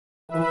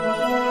Oh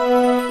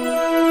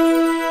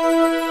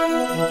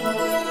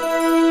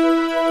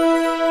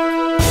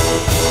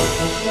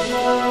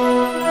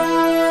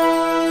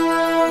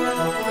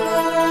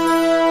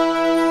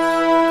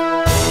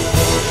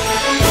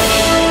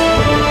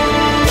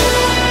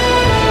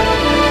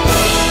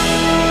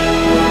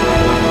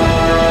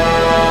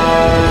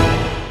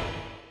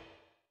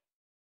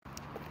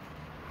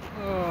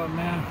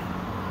man.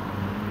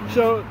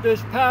 So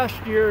this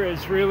past year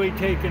has really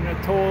taken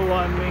a toll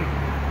on me.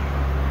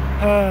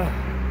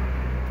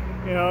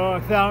 You know, I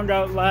found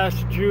out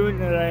last June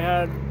that I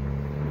had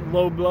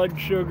low blood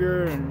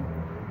sugar and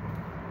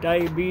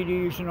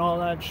diabetes and all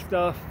that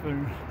stuff,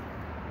 and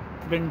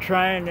been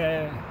trying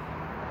to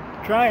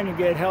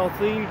get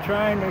healthy,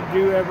 trying to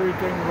do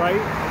everything right.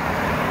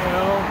 You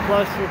know,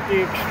 plus with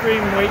the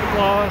extreme weight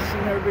loss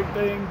and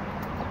everything,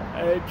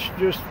 it's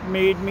just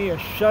made me a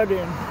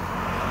shut-in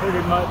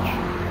pretty much,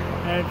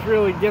 and it's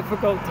really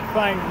difficult to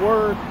find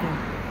work, and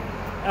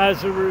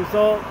as a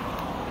result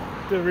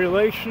the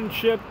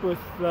relationship with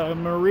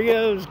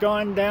Maria has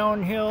gone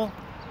downhill,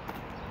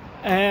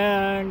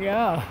 and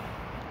yeah,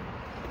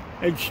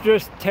 it's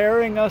just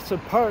tearing us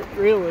apart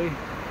really,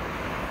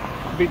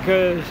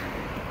 because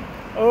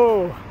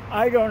oh,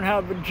 I don't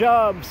have a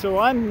job, so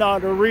I'm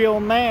not a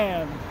real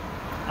man.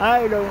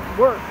 I don't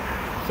work,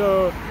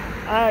 so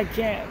I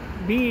can't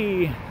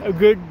be a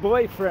good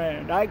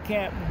boyfriend. I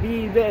can't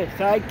be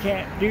this. I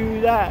can't do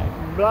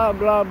that. Blah,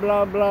 blah,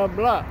 blah, blah,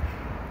 blah.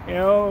 You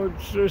know,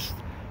 it's just,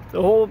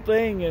 the whole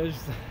thing is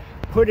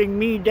putting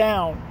me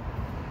down.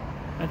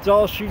 That's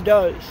all she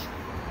does.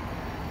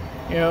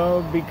 You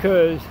know,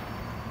 because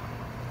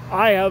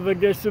I have a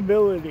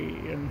disability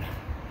and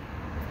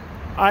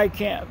I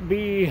can't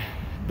be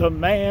the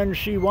man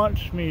she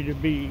wants me to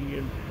be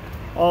and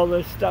all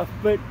this stuff.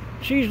 But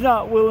she's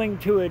not willing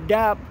to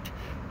adapt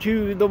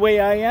to the way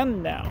I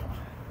am now.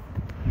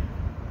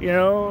 You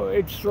know,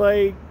 it's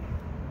like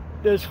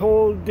this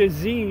whole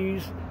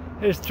disease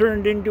has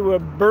turned into a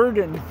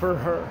burden for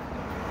her,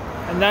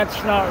 and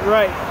that's not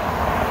right.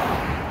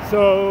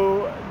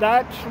 So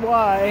that's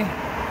why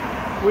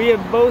we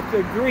have both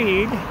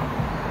agreed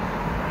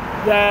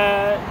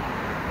that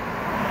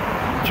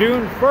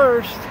June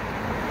 1st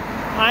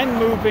I'm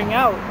moving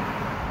out,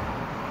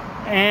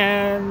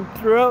 and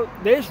throughout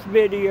this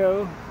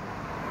video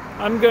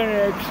I'm going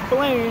to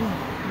explain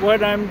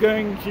what I'm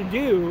going to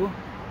do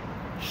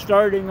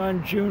starting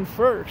on June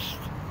 1st.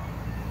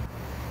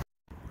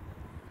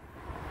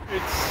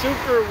 It's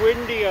super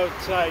windy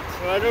outside,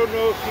 so I don't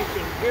know if you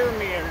can hear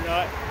me or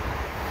not,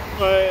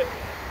 but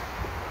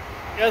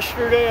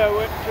yesterday I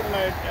went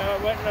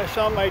and I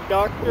saw my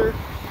doctor,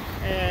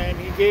 and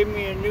he gave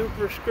me a new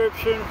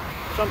prescription,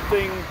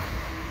 something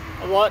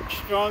a lot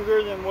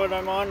stronger than what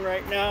I'm on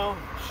right now,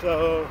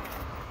 so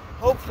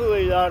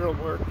hopefully that'll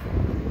work.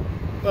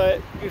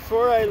 But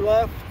before I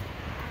left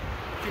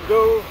to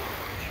go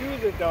to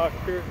the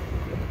doctor,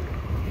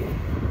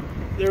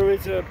 there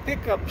was a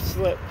pickup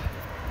slip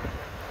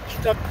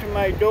stuck to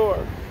my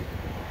door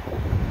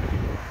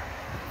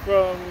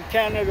from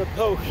Canada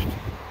Post.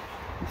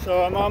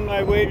 So I'm on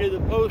my way to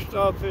the post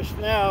office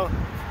now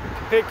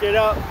to pick it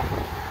up,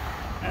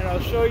 and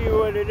I'll show you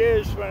what it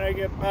is when I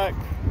get back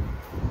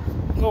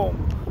home.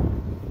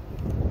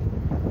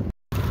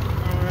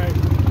 Alright,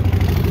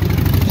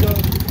 so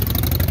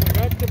I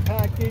got the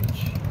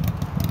package.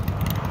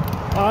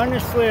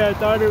 Honestly, I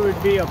thought it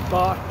would be a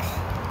box,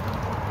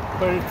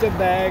 but it's a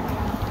bag,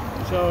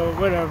 so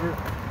whatever.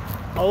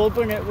 I'll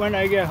open it when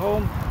I get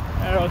home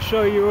and I'll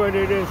show you what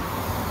it is.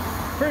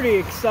 Pretty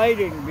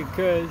exciting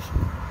because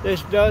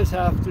this does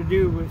have to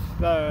do with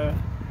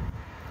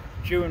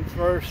June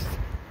 1st.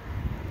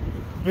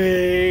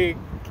 Big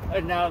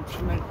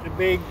announcement, the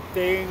big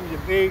thing, the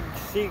big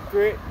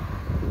secret.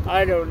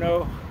 I don't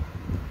know.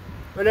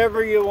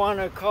 Whatever you want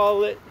to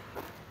call it,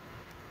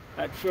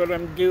 that's what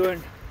I'm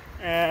doing.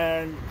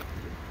 And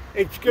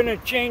it's going to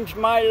change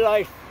my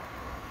life.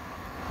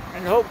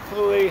 And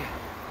hopefully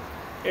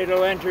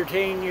it'll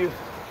entertain you.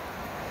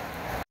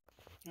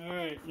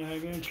 Alright, now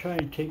I'm going to try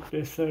and take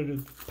this out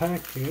of the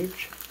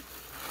package.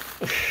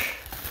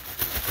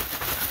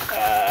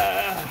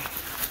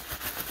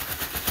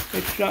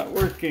 It's not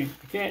working.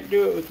 I can't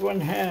do it with one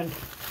hand.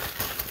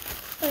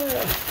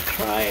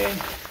 Trying.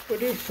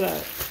 What is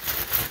that?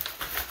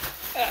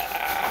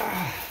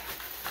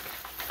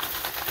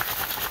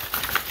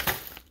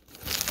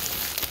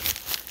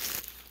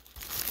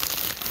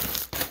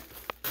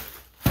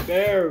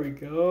 There we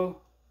go.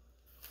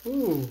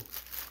 Ooh.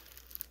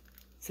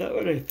 Is that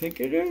what I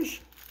think it is?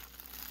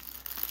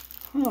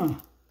 Huh.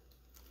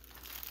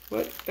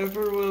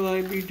 Whatever will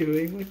I be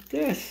doing with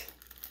this?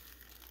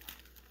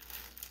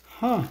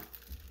 Huh.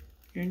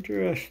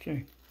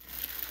 Interesting.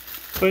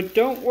 But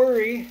don't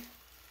worry,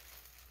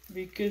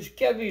 because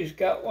Kevy's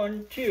got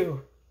one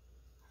too.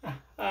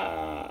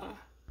 Yeah,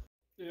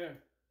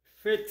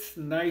 fits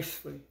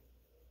nicely.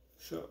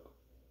 So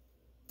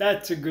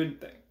that's a good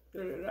thing,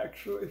 that it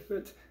actually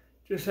fits.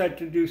 Just had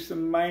to do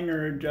some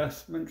minor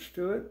adjustments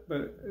to it,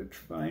 but it's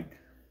fine.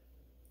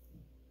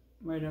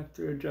 Might have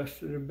to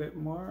adjust it a bit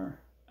more.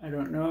 I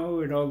don't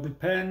know, it all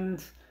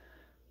depends.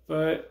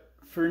 But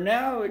for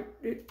now,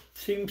 it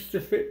seems to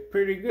fit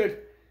pretty good.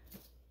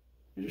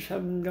 I just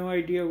have no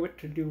idea what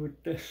to do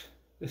with this.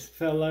 This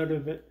fell out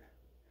of it.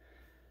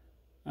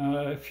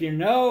 If you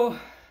know,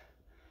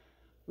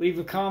 leave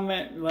a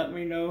comment and let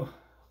me know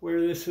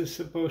where this is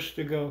supposed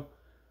to go.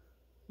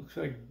 Looks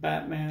like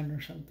Batman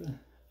or something.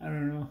 I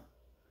don't know.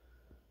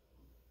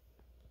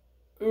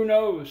 Who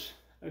knows?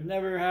 I've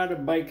never had a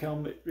bike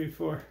helmet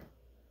before.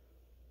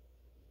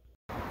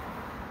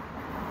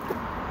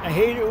 I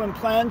hate it when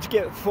plans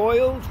get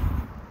foiled,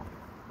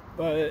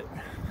 but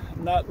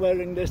I'm not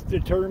letting this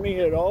deter me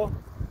at all.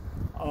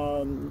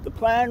 The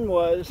plan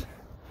was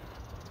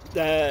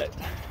that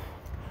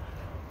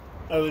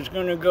I was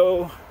going to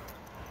go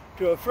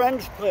to a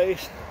friend's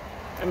place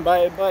and buy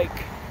a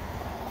bike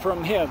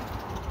from him.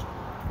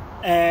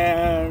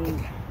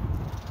 And,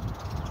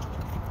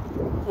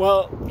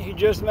 well, he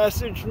just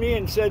messaged me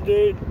and said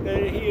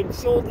that he had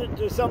sold it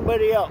to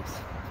somebody else.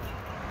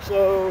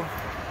 So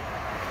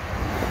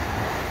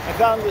I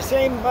found the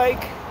same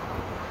bike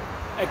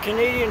at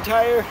Canadian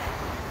Tire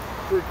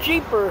for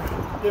cheaper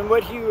than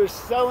what he was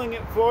selling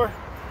it for.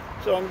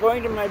 So I'm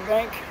going to my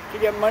bank to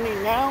get money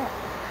now,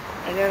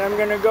 and then I'm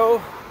going to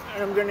go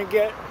and I'm going to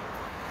get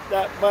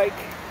that bike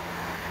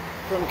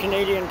from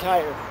Canadian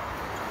Tire.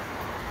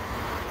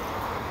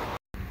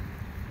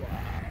 Wow.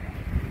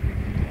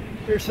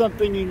 Here's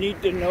something you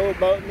need to know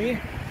about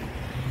me.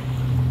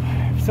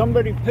 If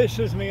somebody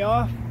pisses me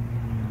off,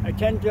 I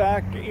tend to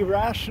act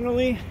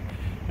irrationally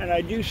and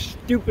I do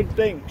stupid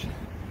things.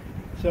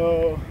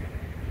 So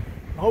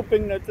I'm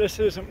hoping that this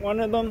isn't one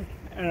of them,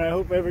 and I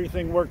hope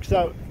everything works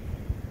out.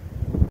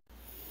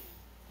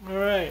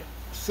 Alright,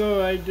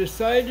 so I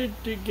decided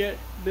to get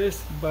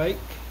this bike.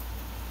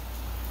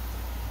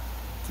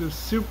 It's a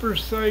Super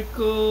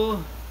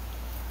Cycle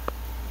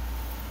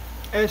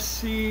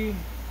SC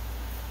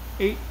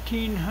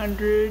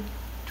 1800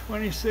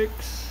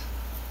 26,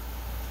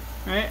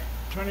 right?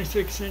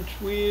 26-inch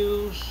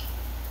wheels.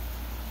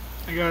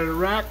 I got a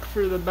rack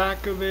for the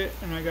back of it,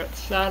 and I got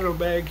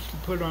saddlebags to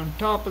put on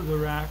top of the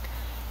rack,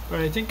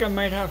 but I think I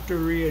might have to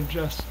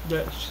readjust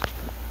this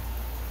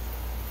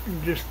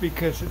just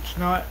because it's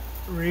not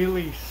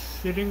really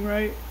sitting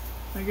right,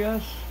 I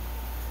guess.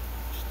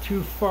 It's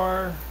too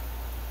far,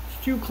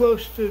 it's too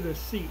close to the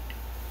seat.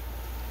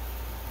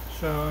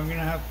 So I'm gonna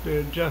have to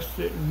adjust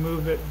it and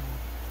move it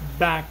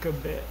back a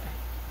bit.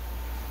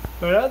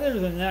 But other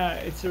than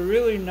that, it's a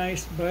really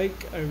nice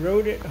bike. I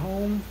rode it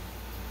home.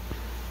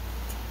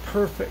 It's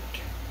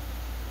perfect.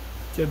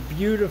 It's a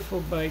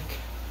beautiful bike.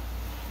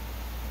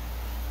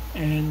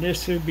 And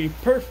this would be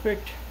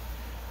perfect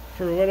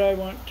for what I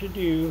want to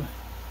do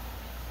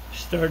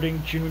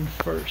starting June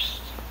 1st.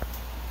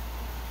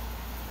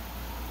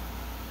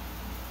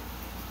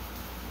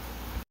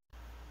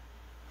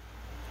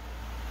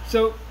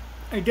 So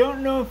I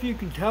don't know if you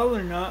can tell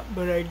or not,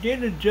 but I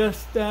did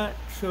adjust that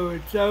so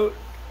it's out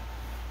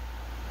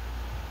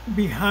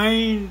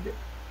behind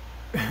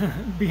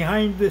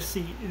behind the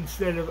seat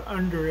instead of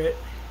under it,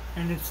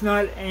 and it's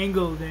not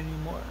angled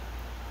anymore.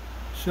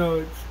 So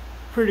it's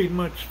pretty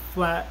much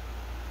flat.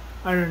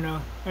 I don't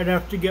know. I'd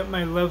have to get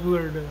my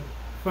leveler to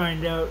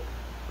find out.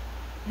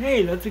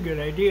 Hey, that's a good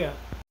idea.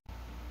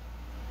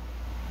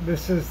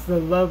 This is the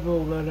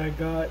level that I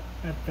got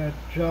at that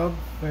job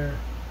fair.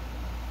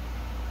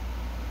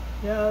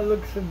 Yeah, it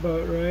looks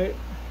about right.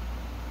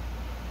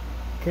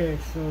 Okay,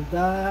 so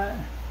that,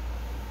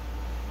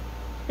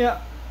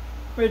 yeah,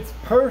 it's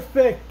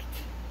perfect.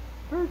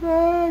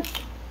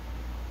 Perfect.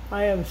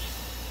 I am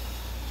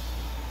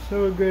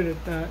so good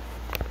at that.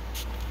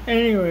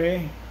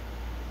 Anyway,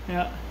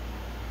 yeah.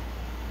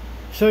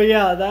 So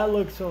yeah, that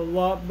looks a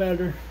lot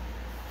better.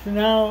 So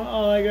now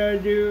all I gotta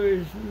do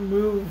is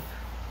move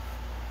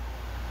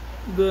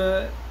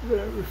the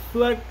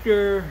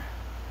reflector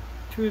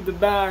to the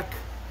back,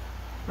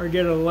 or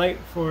get a light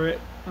for it.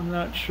 I'm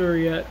not sure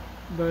yet,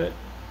 but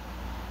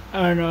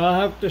I don't know.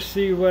 I'll have to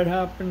see what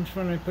happens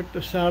when I put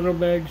the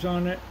saddlebags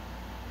on it.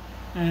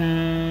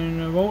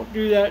 And I won't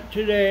do that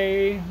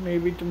today,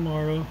 maybe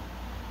tomorrow.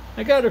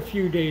 I got a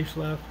few days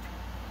left.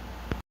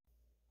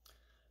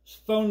 This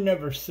phone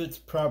never sits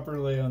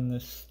properly on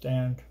this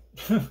stand.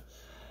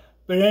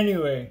 But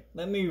anyway,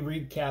 let me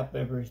recap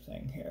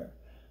everything here.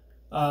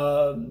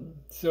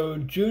 So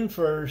June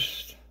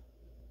 1st,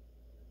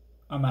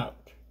 I'm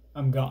out.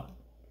 I'm gone.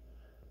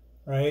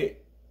 Right?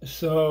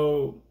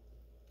 So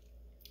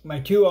my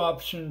two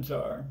options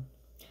are,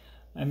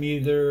 I'm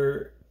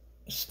either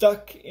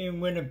stuck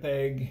in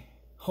Winnipeg,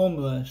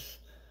 homeless,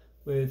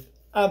 with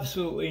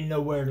absolutely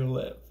nowhere to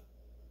live,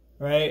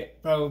 right?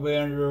 Probably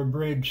under a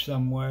bridge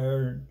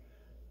somewhere,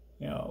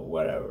 you know,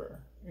 whatever,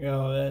 you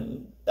know,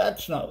 and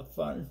that's not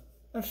fun.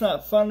 That's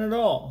not fun at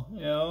all,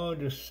 you know,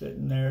 just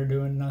sitting there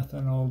doing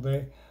nothing all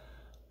day.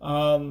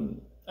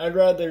 I'd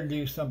rather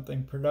do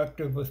something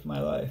productive with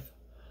my life.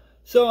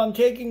 So I'm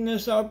taking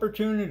this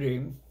opportunity,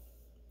 and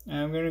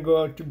I'm going to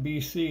go out to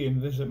BC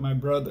and visit my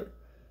brother.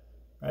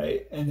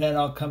 right? And then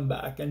I'll come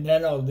back, and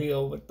then I'll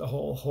deal with the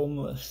whole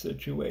homeless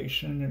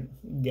situation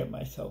and get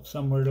myself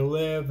somewhere to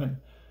live and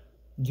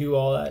do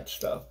all that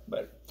stuff.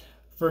 But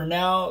for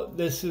now,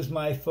 this is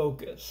my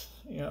focus,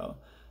 you know.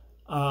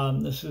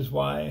 This is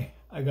why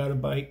I got a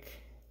bike.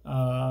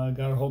 I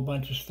got a whole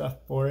bunch of stuff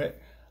for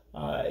it.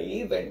 I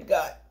even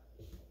got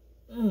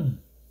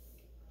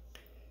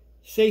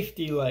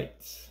safety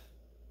lights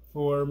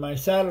for my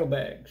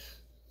saddlebags.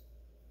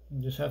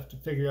 You just have to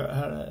figure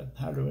out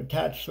how to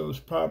attach those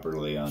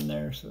properly on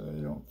there so they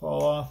don't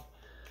fall off.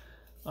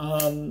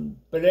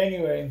 But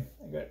anyway,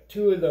 I got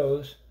 2 of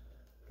those,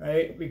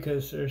 right?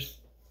 Because there's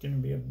going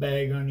to be a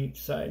bag on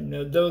each side.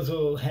 And those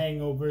will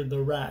hang over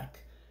the rack,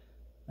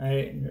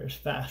 right? And there's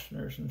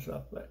fasteners and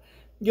stuff. But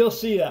you'll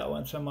see that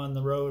once I'm on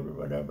the road or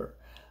whatever.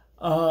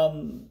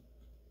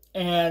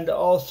 And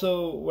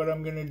also what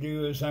I'm going to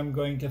do is I'm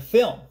going to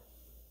film.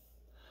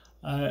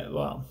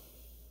 Well,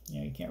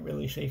 you can't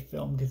really say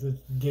film because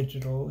it's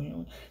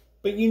digital,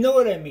 but you know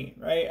what I mean,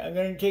 right? I'm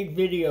going to take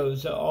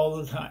videos all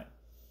the time.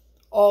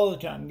 All the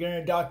time. I'm going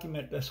to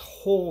document this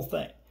whole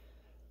thing,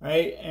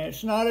 right? And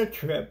it's not a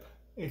trip.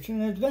 It's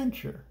an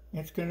adventure.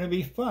 It's going to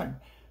be fun,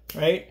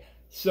 right?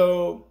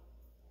 So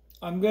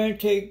I'm going to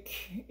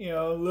take,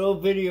 little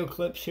video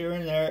clips here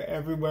and there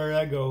everywhere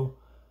I go,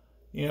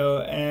 and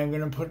I'm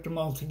going to put them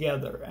all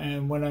together.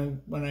 And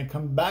when I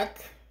come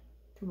back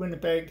to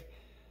Winnipeg,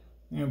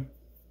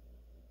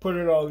 put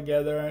it all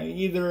together.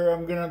 Either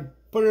I'm going to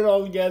put it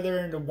all together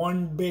into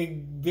one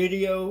big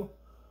video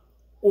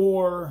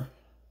or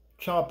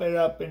chop it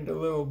up into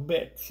little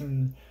bits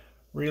and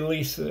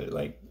release it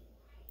like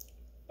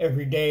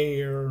every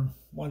day or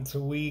once a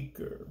week,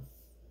 or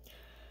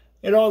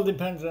it all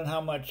depends on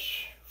how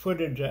much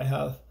footage I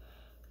have.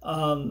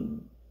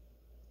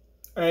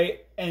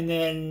 Right? And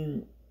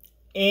then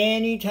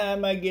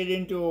anytime I get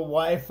into a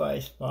Wi-Fi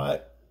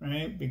spot,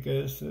 right,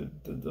 because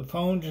the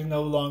phones are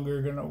no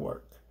longer going to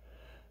work.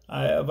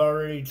 I've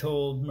already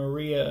told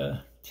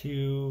Maria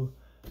to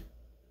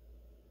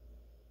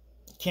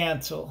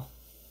cancel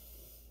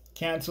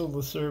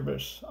the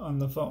service on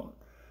the phone,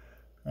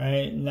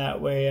 right? And that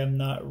way I'm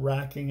not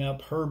racking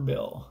up her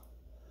bill,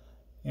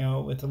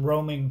 with the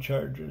roaming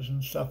charges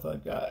and stuff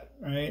like that,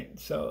 right?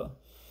 So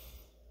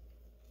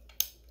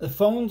the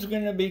phone's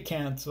going to be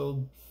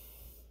canceled.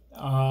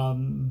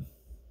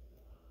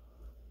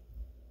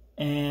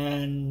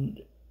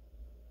 And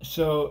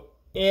so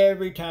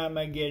every time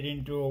I get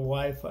into a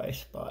Wi-Fi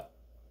spot,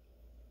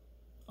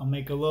 I'll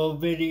make a little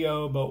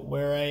video about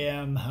where I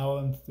am, how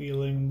I'm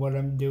feeling, what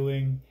I'm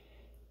doing,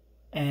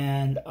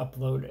 and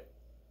upload it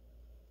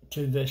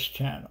to this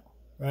channel,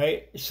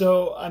 right?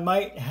 So I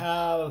might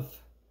have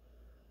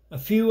a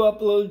few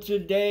uploads a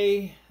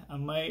day. I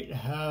might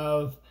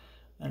have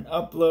an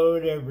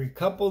upload every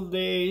couple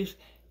days.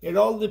 It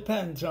all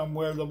depends on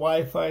where the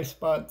Wi-Fi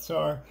spots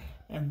are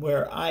and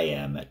where I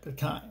am at the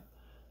time.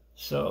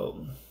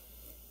 So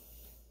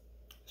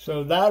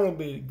that'll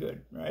be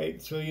good,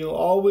 right? So you'll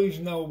always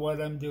know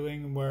what I'm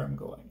doing and where I'm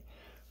going,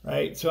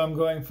 right? So I'm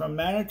going from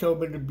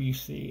Manitoba to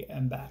BC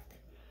and back,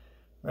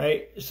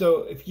 right?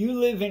 So if you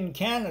live in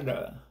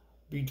Canada,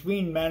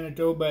 between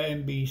Manitoba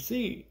and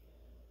BC,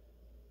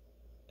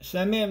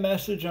 send me a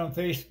message on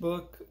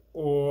Facebook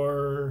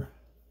or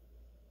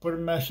put a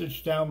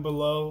message down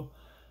below.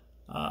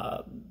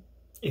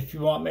 If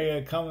you want me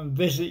to come and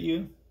visit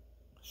you,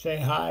 say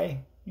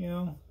hi,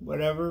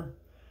 whatever.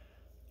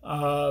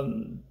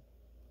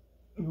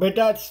 But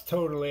that's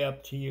totally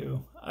up to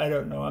you. I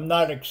don't know. I'm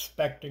not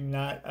expecting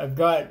that. I've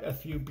got a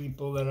few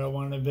people that I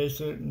want to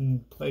visit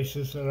and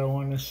places that I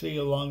want to see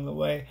along the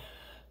way.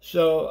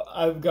 So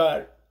I've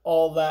got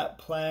all that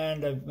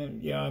planned. I've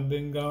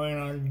been going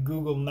on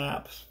Google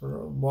Maps for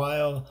a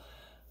while,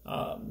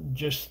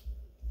 just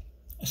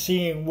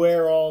seeing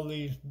where all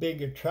these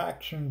big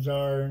attractions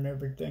are and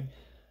everything.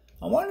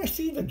 I want to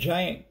see the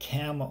giant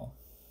camel.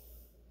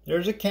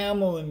 There's a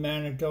camel in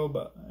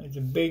Manitoba. It's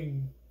a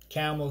big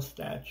camel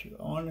statue.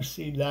 I want to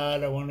see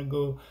that. I want to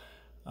go,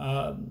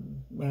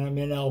 when I'm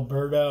in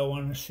Alberta, I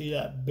want to see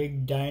that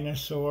big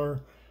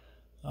dinosaur,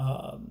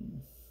 the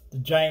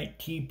giant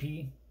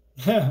teepee.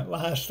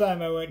 Last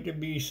time I went to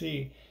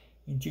BC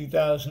in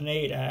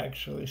 2008, I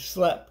actually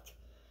slept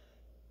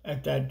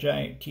at that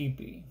giant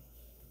teepee,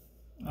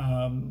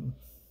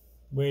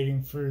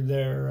 waiting for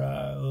their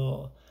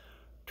little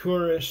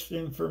tourist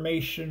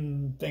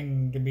information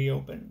thing to be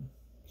open,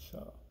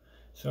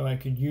 so I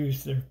could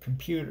use their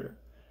computer.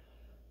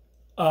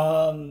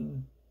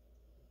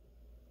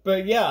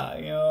 But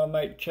yeah, I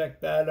might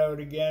check that out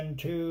again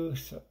too.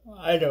 So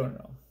I don't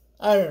know.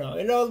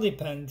 It all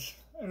depends.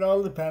 It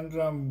all depends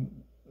on,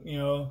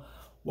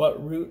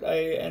 what route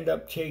I end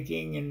up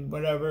taking and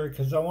whatever,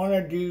 because I want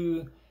to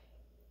do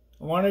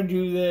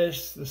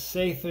this the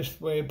safest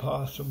way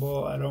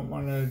possible. I don't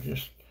want to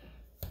just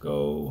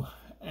go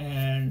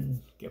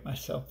and get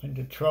myself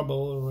into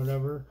trouble or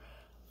whatever,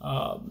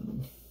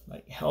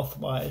 like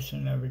health-wise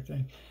and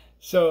everything.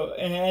 So,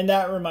 and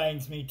that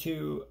reminds me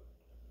too,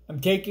 I'm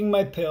taking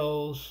my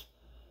pills.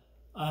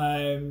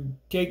 I'm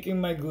taking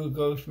my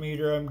glucose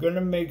meter. I'm going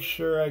to make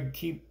sure I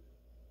keep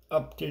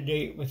up to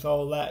date with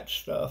all that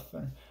stuff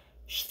and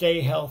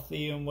stay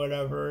healthy and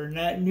whatever. And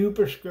that new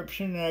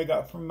prescription that I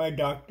got from my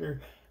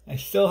doctor, I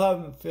still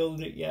haven't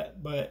filled it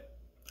yet, but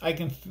I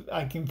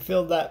can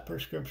fill that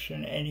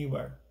prescription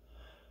anywhere,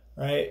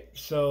 right?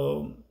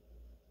 So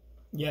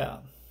yeah,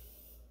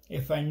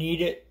 if I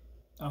need it,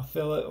 I'll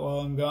fill it while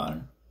I'm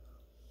gone.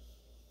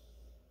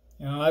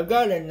 You know, I've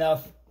got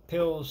enough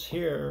pills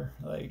here,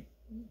 like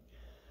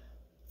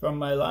from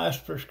my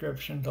last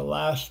prescription, to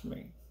last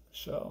me.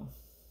 So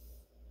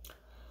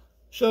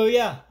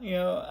yeah, you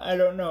know, I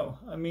don't know.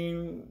 I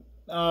mean,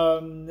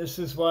 this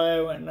is why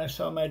I went and I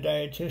saw my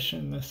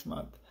dietitian this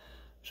month.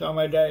 Saw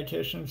my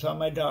dietitian, saw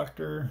my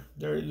doctor.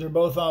 They're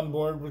both on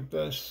board with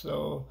this,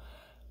 so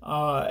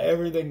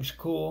everything's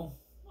cool.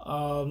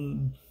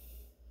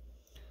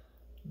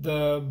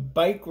 The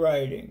bike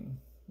riding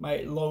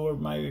might lower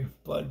my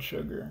blood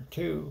sugar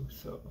too,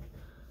 so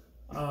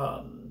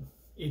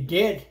it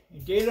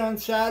did on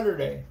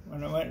Saturday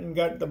when I went and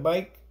got the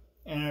bike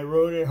and I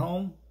rode it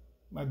home.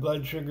 My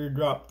blood sugar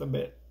dropped a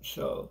bit,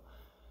 so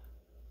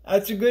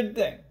that's a good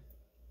thing.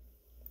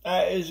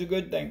 That is a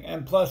good thing.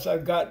 And plus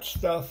I've got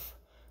stuff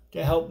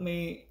to help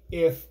me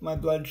if my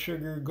blood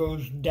sugar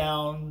goes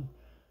down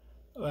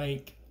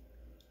like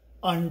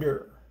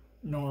under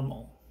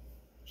normal.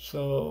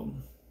 So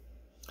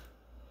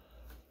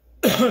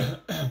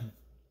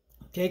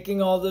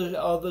taking all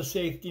the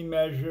safety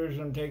measures,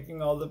 I'm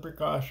taking all the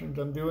precautions,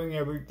 I'm doing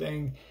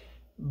everything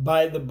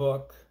by the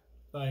book,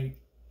 like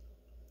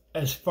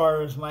as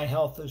far as my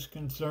health is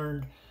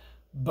concerned.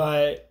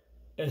 But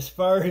as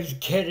far as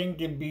getting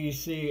to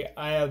BC,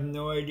 I have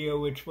no idea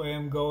which way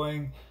I'm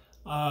going.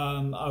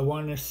 I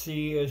want to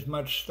see as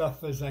much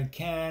stuff as I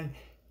can,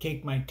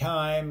 take my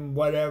time,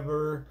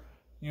 whatever,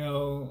 you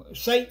know,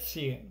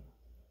 sightseeing.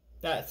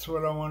 That's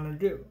what I want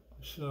to do.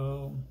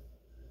 So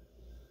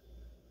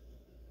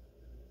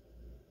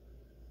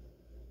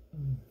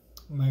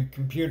my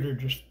computer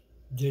just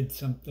did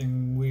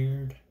something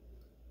weird.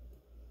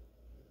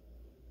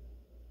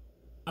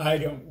 I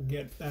don't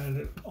get that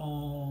at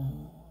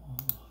all.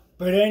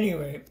 But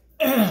anyway,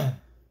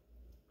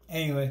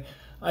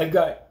 I've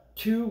got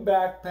 2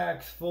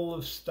 backpacks full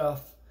of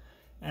stuff,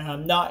 and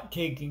I'm not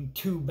taking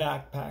 2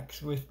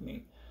 backpacks with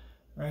me,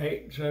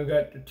 right? So I've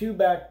got the 2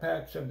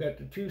 backpacks, I've got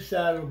the 2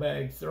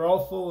 saddlebags. They're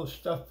all full of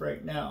stuff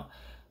right now.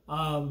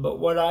 But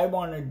what I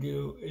want to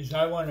do is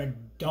I want to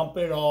dump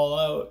it all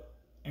out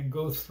and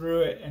go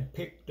through it and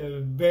pick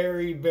the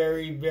very,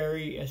 very,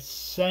 very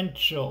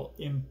essential,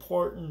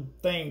 important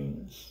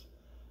things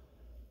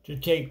to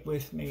take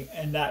with me.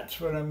 And that's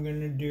what I'm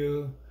going to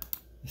do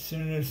as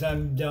soon as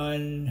I'm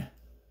done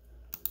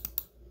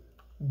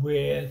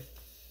with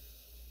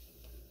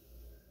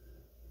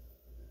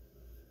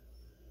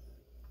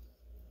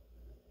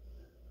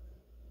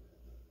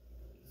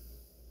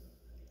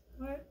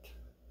what?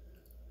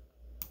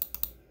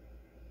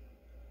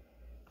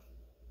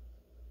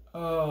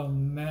 Oh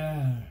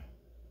man.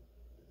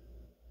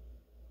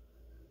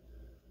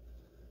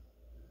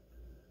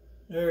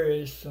 There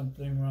is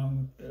something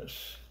wrong with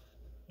this.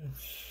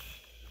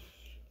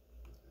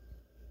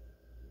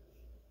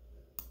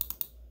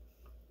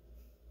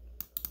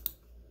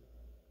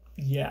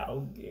 Yeah,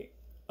 okay.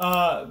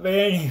 But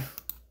anyway.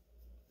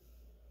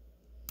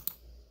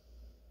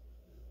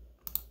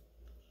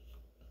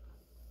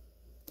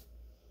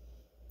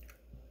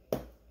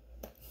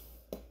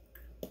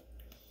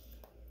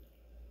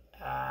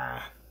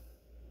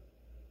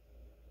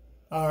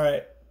 All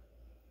right.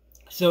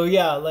 So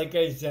yeah, like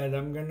I said,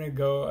 I'm gonna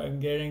go.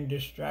 I'm getting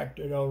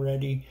distracted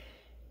already.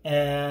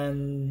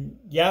 And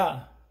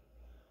yeah.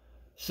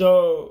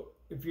 So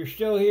if you're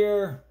still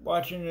here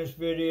watching this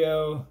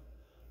video,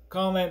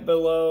 comment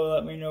below,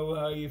 let me know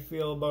how you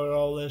feel about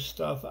all this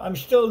stuff. I'm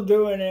still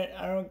doing it.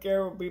 I don't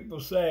care what people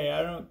say.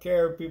 I don't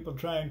care if people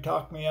try and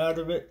talk me out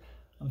of it.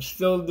 I'm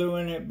still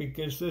doing it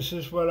because this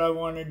is what I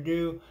want to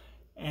do.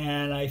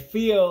 And I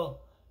feel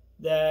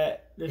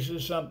that this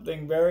is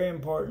something very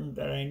important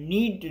that I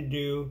need to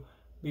do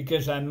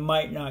because I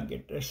might not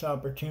get this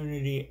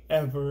opportunity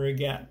ever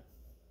again.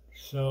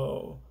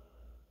 So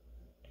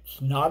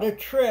it's not a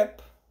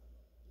trip.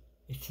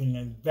 It's an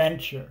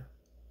adventure.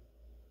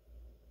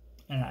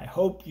 And I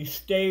hope you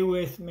stay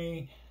with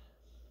me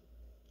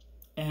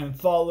and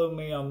follow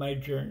me on my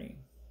journey.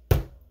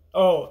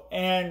 Oh,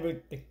 and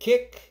with the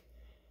kick,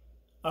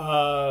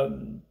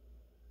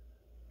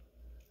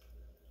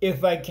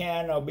 if I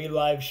can, I'll be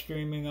live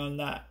streaming on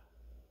that,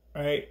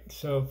 right?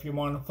 So if you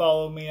want to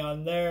follow me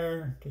on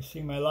there to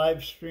see my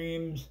live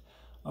streams,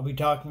 I'll be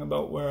talking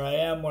about where I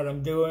am, what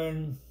I'm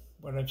doing,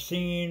 what I've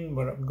seen,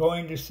 what I'm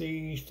going to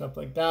see, stuff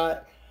like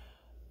that.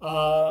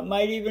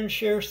 Might even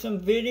share some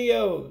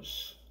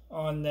videos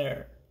on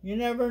there. You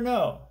never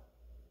know.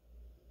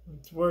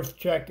 It's worth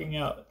checking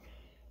out.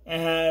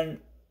 And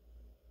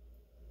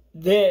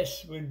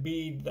this would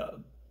be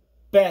the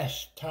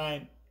best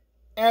time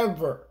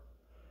ever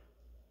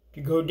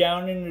to go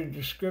down in the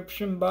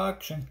description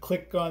box and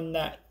click on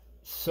that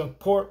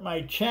support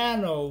my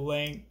channel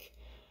link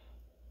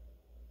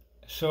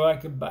so I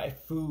could buy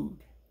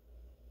food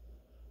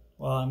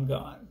while I'm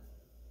gone.